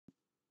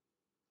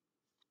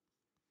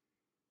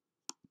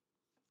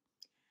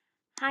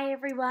Hi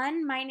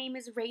everyone, my name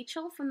is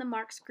Rachel from the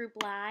Marks Group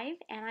Live,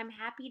 and I'm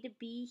happy to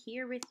be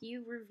here with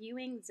you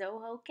reviewing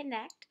Zoho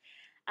Connect.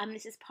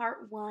 This is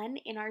part one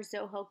in our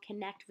Zoho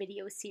Connect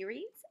video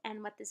series,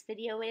 and what this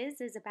video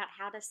is about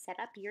how to set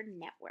up your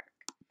network.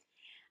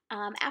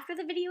 After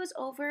the video is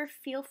over,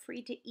 feel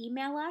free to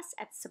email us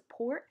at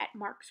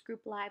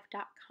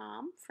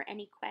support@marksgrouplive.com for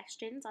any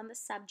questions on the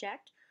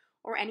subject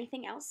or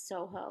anything else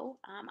Zoho.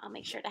 I'll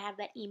make sure to have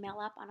that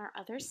email up on our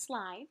other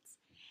slides.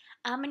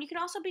 And you can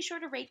also be sure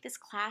to rate this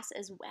class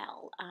as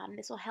well.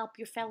 This will help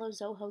your fellow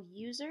Zoho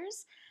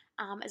users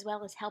as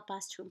well as help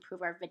us to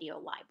improve our video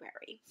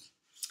library.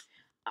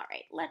 All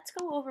right, let's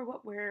go over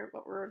what we're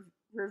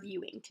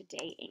reviewing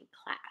today in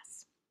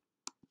class.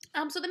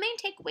 So the main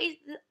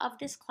takeaway of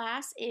this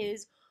class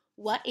is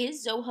what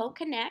is Zoho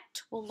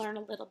Connect. We'll learn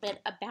a little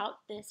bit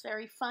about this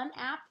very fun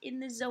app in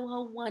the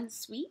Zoho One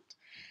suite.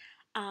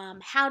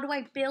 How do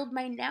I build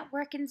my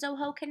network in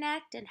Zoho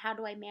Connect, and how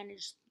do I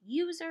manage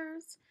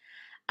users?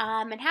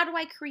 And how do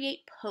I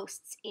create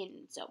posts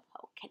in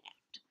Zoho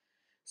Connect?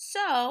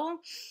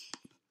 So,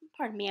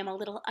 pardon me, I'm a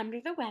little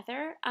under the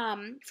weather.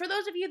 For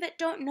those of you that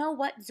don't know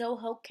what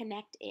Zoho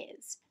Connect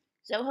is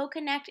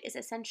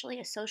essentially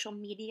a social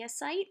media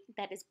site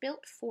that is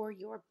built for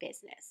your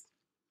business.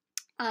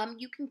 When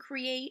you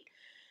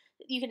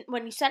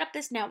set up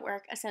this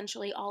network,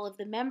 essentially all of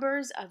the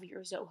members of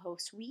your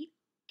Zoho suite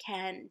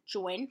can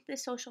join the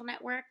social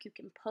network. You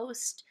can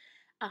post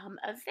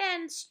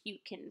events, you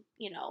can,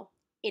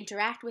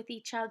 interact with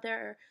each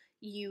other,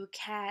 you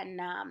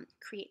can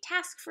create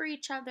tasks for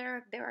each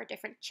other. There are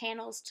different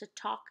channels to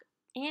talk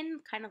in,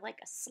 kind of like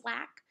a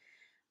Slack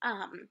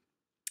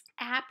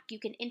app. You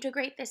can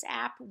integrate this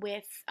app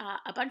with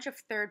a bunch of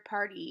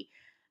third-party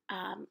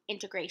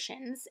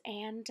integrations,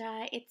 and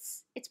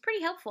it's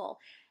pretty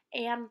helpful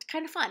and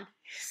kind of fun.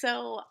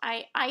 So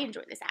I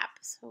enjoy this app.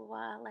 So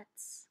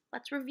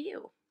let's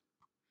review.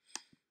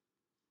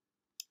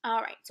 All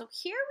right, so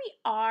here we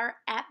are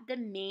at the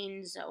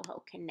main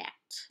Zoho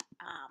Connect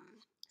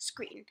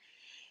screen.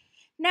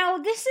 Now,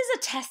 this is a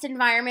test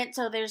environment,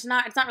 so it's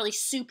not really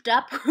souped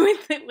up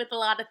with a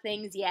lot of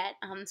things yet.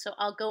 So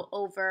I'll go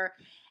over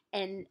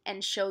and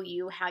show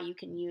you how you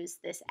can use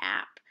this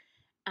app.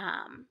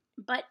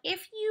 But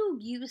if you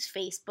use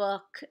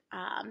Facebook,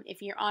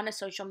 if you're on a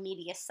social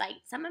media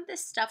site, some of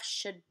this stuff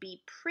should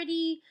be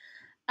pretty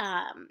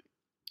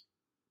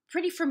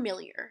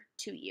familiar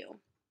to you.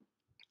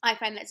 I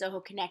find that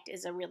Zoho Connect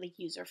is a really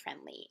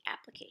user-friendly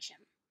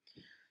application.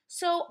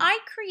 So I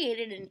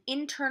created an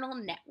internal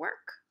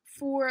network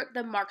for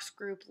the Marks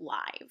Group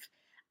Live.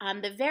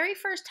 The very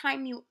first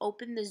time you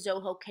open the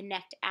Zoho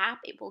Connect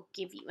app, it will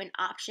give you an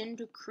option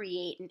to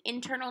create an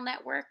internal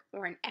network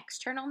or an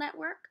external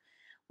network.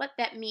 What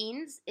that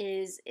means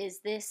is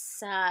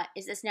this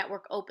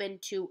network open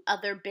to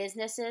other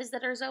businesses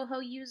that are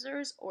Zoho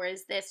users, or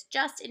is this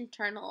just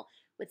internal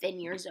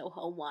within your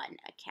Zoho One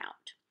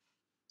account?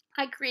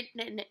 I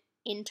created an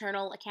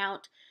internal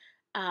account.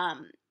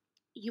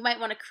 You might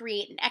want to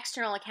create an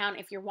external account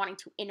if you're wanting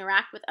to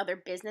interact with other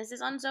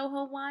businesses on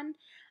Zoho One.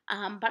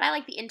 But I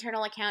like the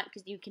internal account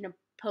because you can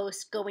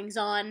post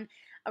goings-on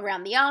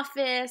around the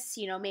office.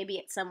 Maybe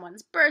it's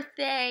someone's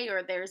birthday,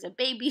 or there's a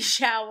baby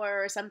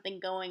shower or something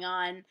going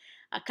on,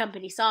 a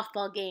company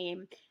softball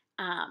game.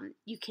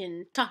 You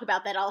can talk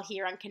about that all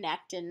here on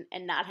Connect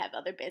and not have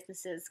other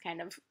businesses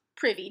kind of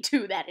privy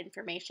to that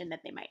information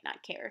that they might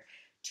not care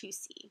to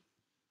see.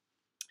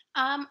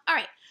 All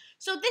right,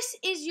 so this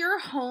is your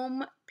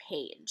home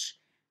page.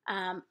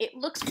 It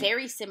looks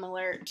very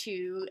similar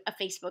to a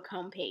Facebook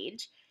home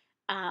page.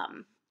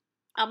 I'm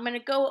going to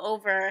go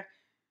over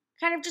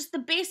kind of just the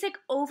basic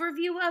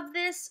overview of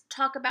this,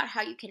 talk about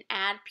how you can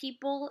add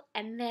people,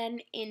 and then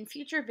in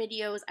future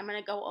videos, I'm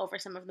going to go over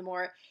some of the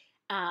more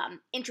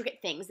intricate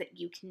things that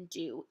you can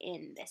do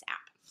in this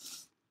app.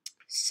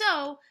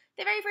 So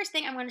the very first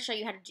thing I'm going to show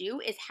you how to do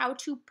is how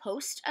to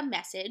post a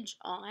message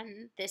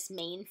on this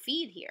main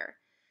feed here.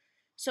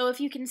 So if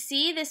you can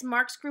see this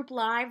Marks Group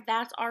Live,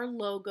 that's our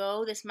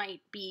logo. This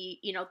might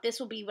be, this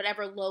will be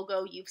whatever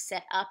logo you've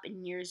set up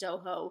in your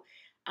Zoho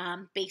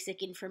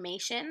basic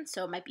information.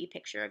 So it might be a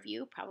picture of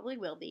you, probably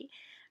will be.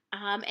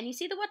 And you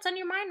see the what's on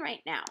your mind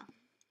right now.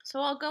 So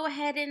I'll go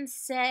ahead and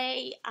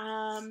say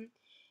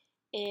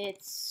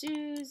it's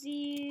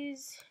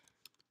Susie's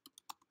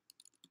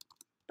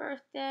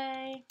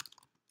birthday.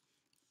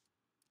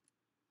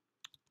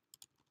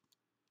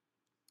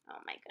 Oh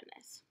my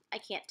goodness. I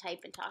can't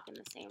type and talk in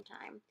the same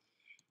time.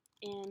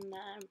 In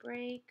the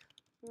break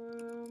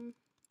room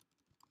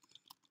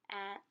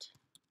at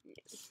noon.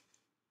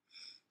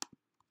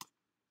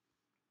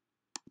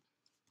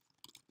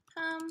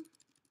 Come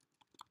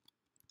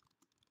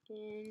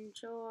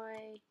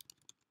enjoy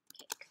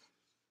cake.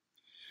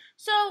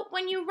 So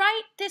when you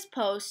write this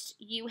post,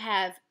 you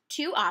have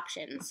two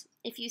options.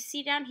 If you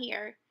see down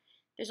here,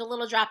 there's a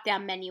little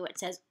drop-down menu. It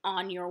says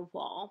on your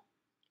wall.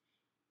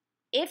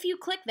 If you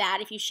click that,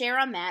 if you share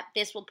on that,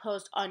 this will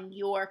post on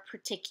your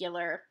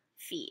particular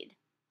feed.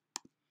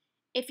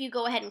 If you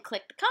go ahead and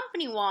click the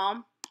company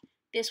wall,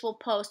 this will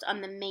post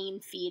on the main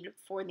feed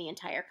for the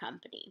entire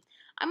company.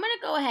 I'm going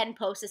to go ahead and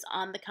post this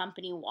on the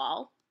company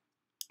wall.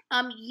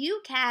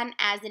 You can,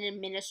 as an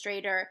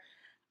administrator,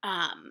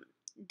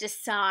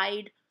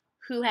 decide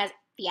who has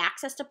the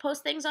access to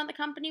post things on the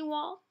company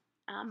wall,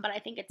 but I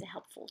think it's a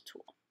helpful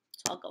tool.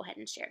 So I'll go ahead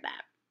and share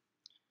that.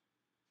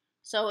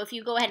 So if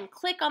you go ahead and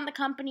click on the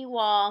company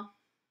wall,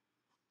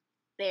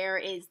 there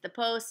is the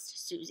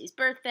post, Susie's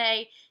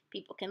birthday.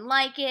 People can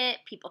like it,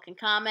 people can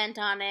comment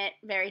on it,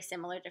 very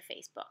similar to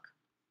Facebook.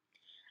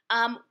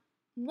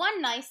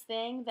 One nice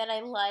thing that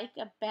I like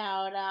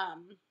about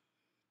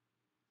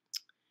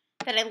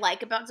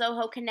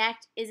Zoho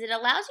Connect is it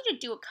allows you to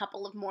do a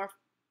couple of more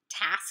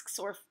tasks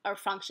or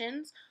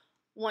functions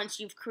once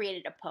you've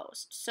created a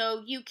post.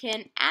 So you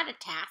can add a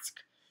task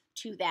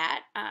to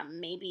that.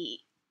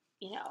 Maybe,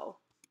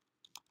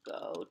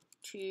 go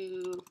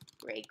to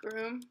break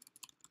room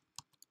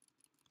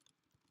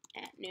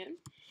at noon.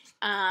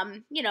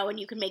 And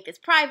you can make this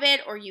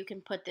private or you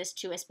can put this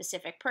to a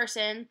specific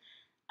person.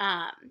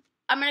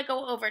 I'm going to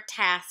go over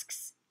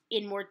tasks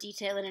in more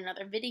detail in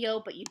another video,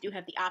 but you do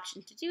have the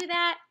option to do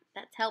that.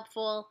 That's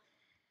helpful.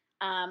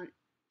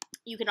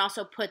 You can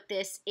also put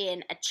this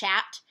in a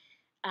chat,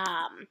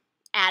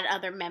 add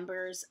other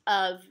members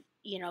of,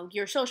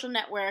 your social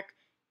network.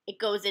 It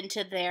goes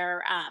into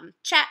their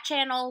chat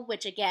channel,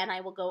 which again,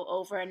 I will go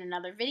over in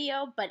another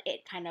video, but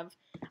it kind of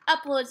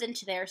uploads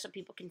into there so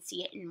people can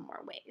see it in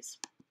more ways.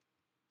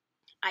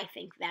 I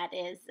think that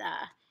is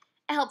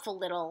a helpful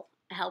little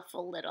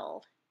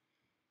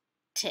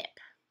tip.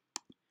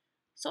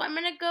 So I'm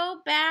going to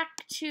go back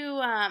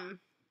to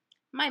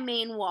my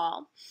main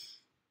wall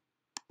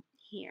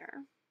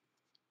here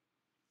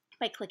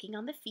by clicking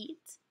on the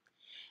feeds.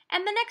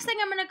 And the next thing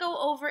I'm going to go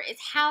over is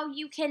how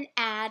you can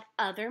add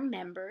other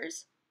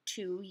members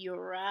to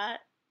your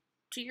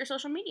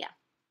social media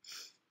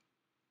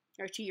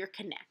or to your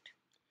Connect.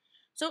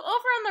 So over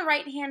on the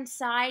right-hand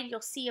side,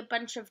 you'll see a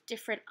bunch of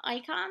different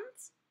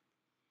icons.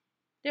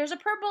 There's a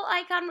purple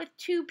icon with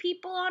 2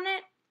 people on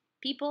it.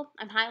 People,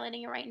 I'm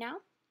highlighting it right now.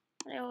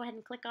 I'll go ahead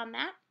and click on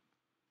that.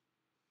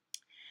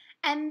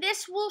 And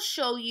this will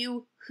show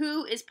you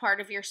who is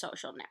part of your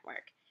social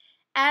network.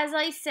 As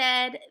I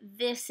said,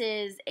 this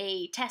is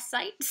a test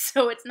site,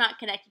 so it's not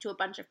connected to a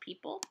bunch of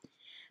people.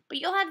 But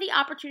you'll have the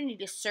opportunity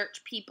to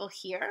search people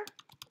here,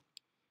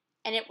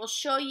 and it will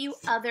show you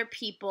other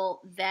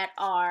people that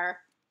are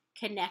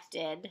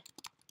connected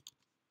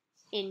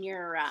in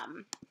your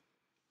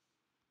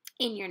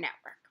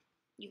network.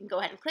 You can go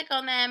ahead and click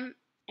on them,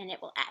 and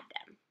it will add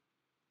them.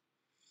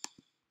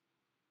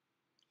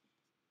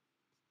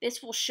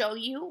 This will show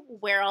you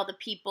where all the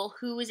people,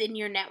 who is in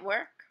your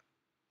network.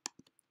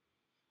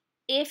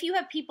 If you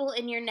have people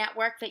in your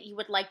network that you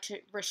would like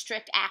to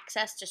restrict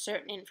access to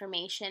certain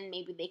information,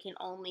 maybe they can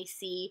only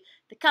see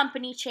the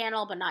company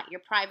channel but not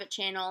your private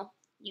channel,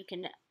 you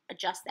can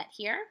adjust that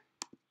here.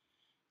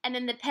 And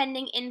then the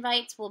pending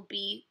invites will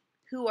be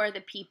who are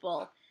the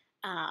people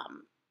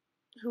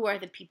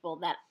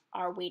that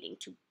are waiting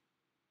to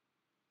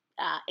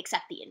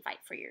accept the invite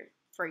for your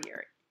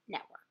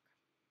network.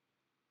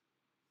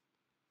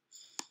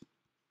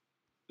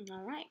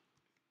 All right.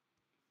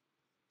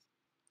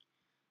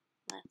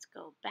 Let's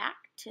go back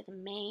to the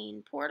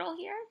main portal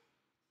here.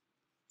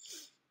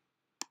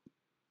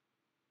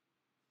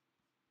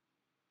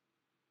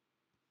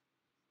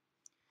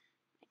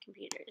 My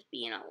computer is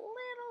being a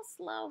little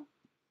slow.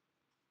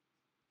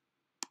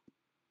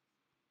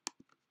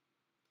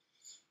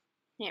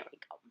 There we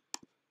go.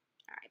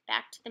 All right,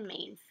 back to the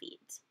main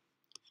feeds.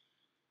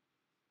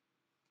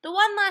 The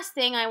one last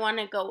thing I want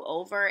to go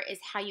over is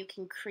how you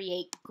can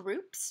create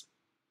groups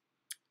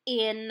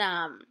in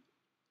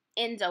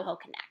Zoho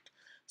Connect.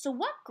 So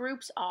what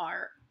groups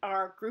are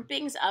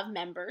groupings of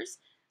members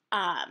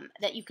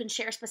that you can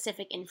share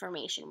specific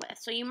information with.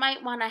 So you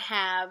might want to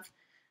have,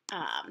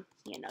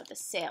 the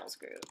sales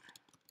group.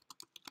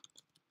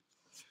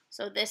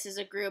 So this is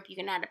a group, you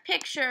can add a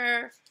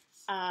picture,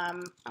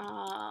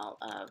 all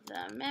of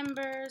the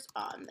members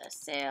on the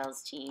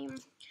sales team.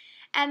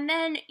 And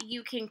then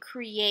you can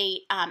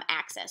create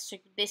access. So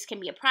this can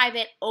be a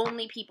private,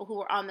 only people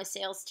who are on the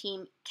sales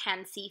team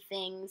can see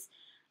things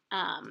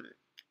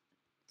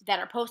that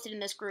are posted in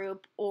this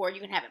group, or you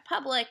can have it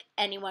public.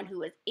 Anyone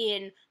who is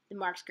in the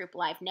Marks Group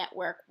Live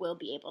network will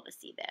be able to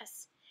see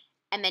this.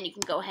 And then you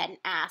can go ahead and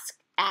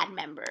add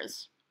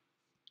members.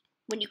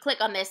 When you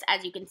click on this,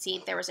 as you can see,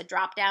 there was a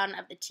drop down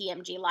of the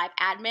TMG Live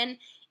admin.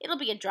 It'll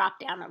be a drop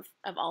down of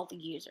all the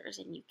users,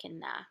 and you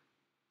can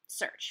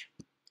search.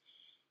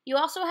 You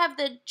also have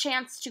the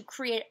chance to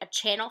create a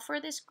channel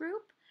for this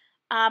group.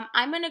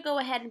 I'm going to go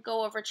ahead and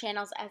go over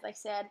channels, as I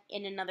said,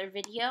 in another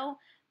video,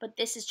 but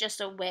this is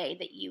just a way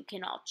that you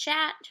can all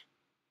chat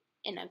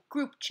in a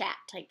group chat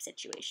type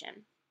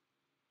situation.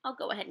 I'll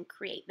go ahead and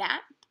create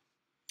that.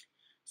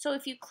 So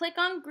if you click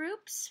on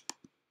groups,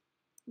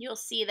 you'll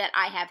see that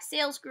I have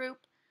sales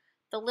group.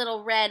 The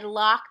little red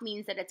lock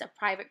means that it's a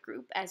private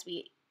group, as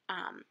we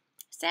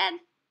said.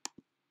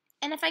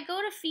 And if I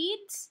go to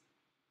feeds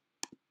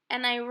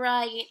and I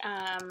write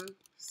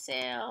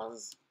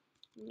sales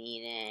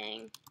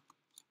meeting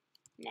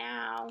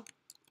now.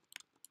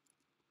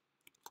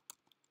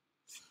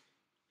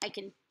 I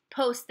can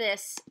post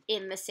this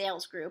in the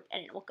sales group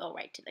and it will go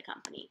right to the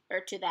company or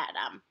to that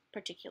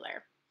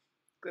particular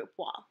group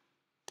wall.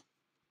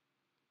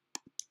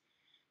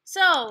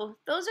 So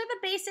those are the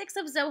basics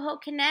of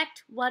Zoho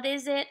Connect. What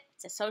is it?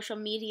 It's a social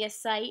media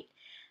site.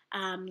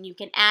 You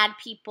can add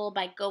people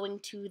by going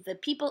to the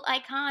people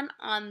icon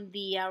on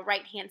the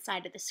right-hand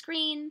side of the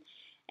screen,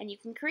 and you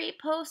can create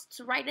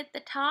posts right at the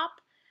top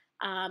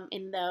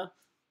in the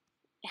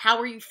how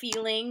are you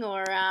feeling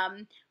or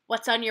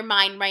what's on your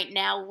mind right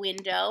now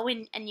window,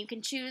 and you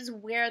can choose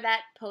where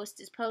that post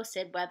is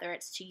posted, whether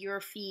it's to your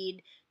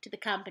feed, to the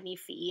company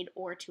feed,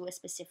 or to a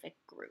specific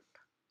group.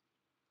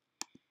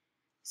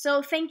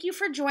 So thank you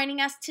for joining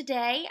us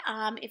today.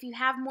 If you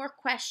have more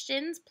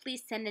questions,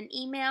 please send an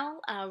email,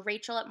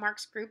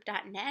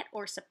 rachel@marksgroup.net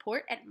or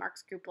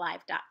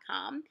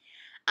support@marksgrouplive.com.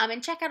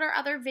 And check out our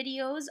other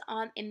videos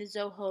in the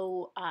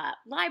Zoho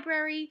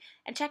library,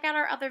 and check out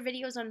our other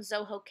videos on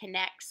Zoho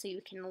Connect so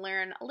you can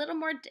learn a little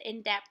more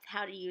in depth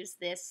how to use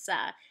this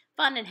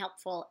fun and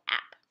helpful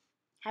app.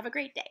 Have a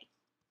great day.